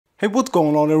Hey, what's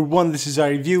going on everyone, this is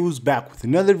iReviews back with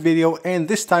another video, and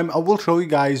this time I will show you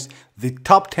guys the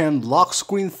top 10 lock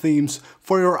screen themes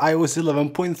for your iOS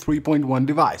 11.3.1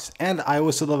 device and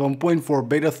iOS 11.4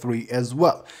 beta 3 as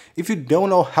well. If you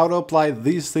don't know how to apply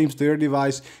these themes to your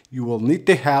device, you will need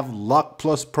to have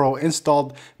LockPlus PRO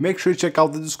installed. Make sure you check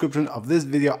out the description of this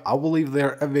video. I will leave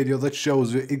there a video that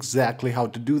shows you exactly how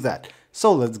to do that.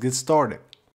 So let's get started.